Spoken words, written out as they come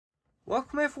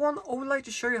Welcome everyone, I would like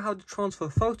to show you how to transfer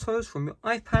photos from your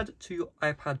iPad to your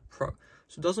iPad Pro.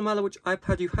 So it doesn't matter which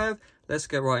iPad you have, let's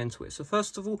get right into it. So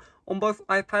first of all, on both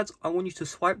iPads, I want you to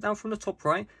swipe down from the top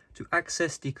right to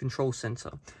access the control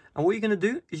center. And what you're going to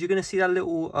do is you're going to see that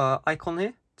little icon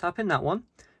here, tap in that one,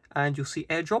 and you'll see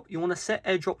AirDrop. You want to set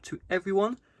AirDrop to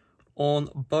everyone on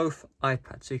both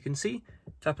iPads. So you can see,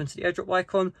 tap into the AirDrop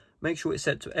icon, make sure it's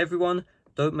set to everyone.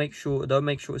 Don't make sure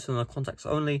it's on the contacts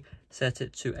only, set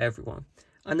it to everyone.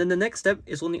 And then the next step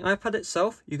is on the iPad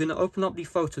itself, you're going to open up the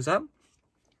Photos app.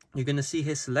 You're going to see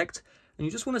here select, and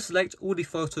you just want to select all the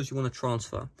photos you want to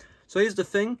transfer. So here's the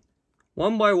thing,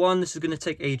 one by one, this is going to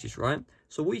take ages, right?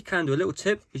 So what you can do, a little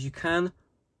tip, is you can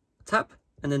tap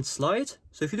and then slide.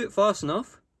 So if you do it fast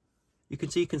enough, you can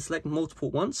see you can select multiple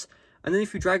at once. And then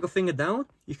if you drag your finger down,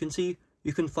 you can see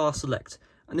you can fast select.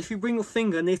 And if you bring your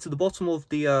finger near to the bottom of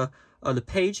the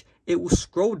page, it will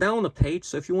scroll down the page.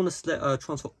 So if you want to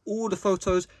transfer all the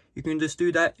photos, you can just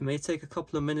do that. It may take a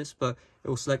couple of minutes, but it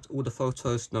will select all the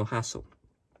photos, no hassle.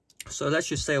 So let's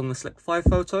just say I'm going to select 5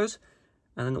 photos,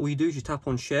 and then all you do is you tap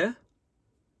on share,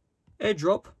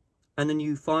 AirDrop, and then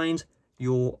you find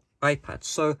your iPad.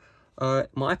 So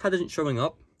my iPad isn't showing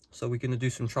up, so we're going to do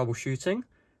some troubleshooting. I'm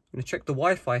going to check the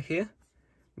Wi-Fi here.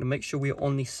 I'm going to make sure we're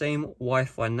on the same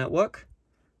Wi-Fi network.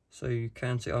 So you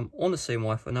can see I'm on the same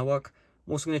Wi-Fi network.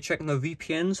 I'm also going to check no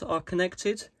VPNs are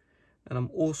connected. And I'm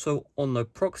also on the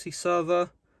proxy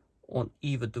server on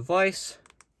either device.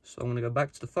 So I'm going to go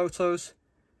back to the photos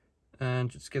and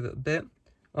just give it a bit.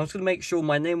 I'm just going to make sure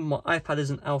my name on my iPad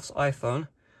isn't Alf's iPhone.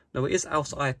 No, it is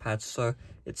Alf's iPad, so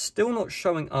it's still not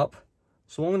showing up.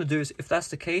 So what I'm going to do is, if that's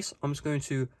the case, I'm just going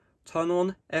to turn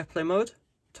on AirPlay mode,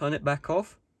 turn it back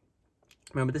off.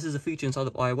 Remember, this is a feature inside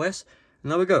of iOS.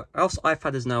 And there we go, Alf's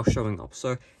iPad is now showing up.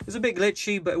 So it's a bit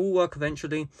glitchy, but it will work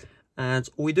eventually. And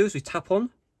all we do is we tap on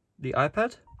the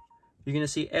iPad. You're going to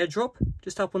see AirDrop,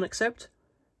 just tap on accept.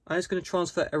 And it's going to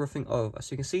transfer everything over.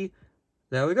 So you can see,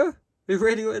 there we go.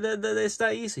 It's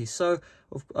that easy. So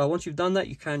once you've done that,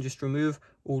 you can just remove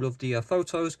all of the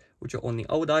photos which are on the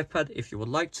old iPad if you would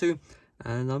like to.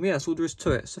 And yeah, that's all there is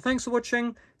to it. So thanks for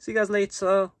watching. See you guys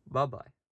later. Bye-bye.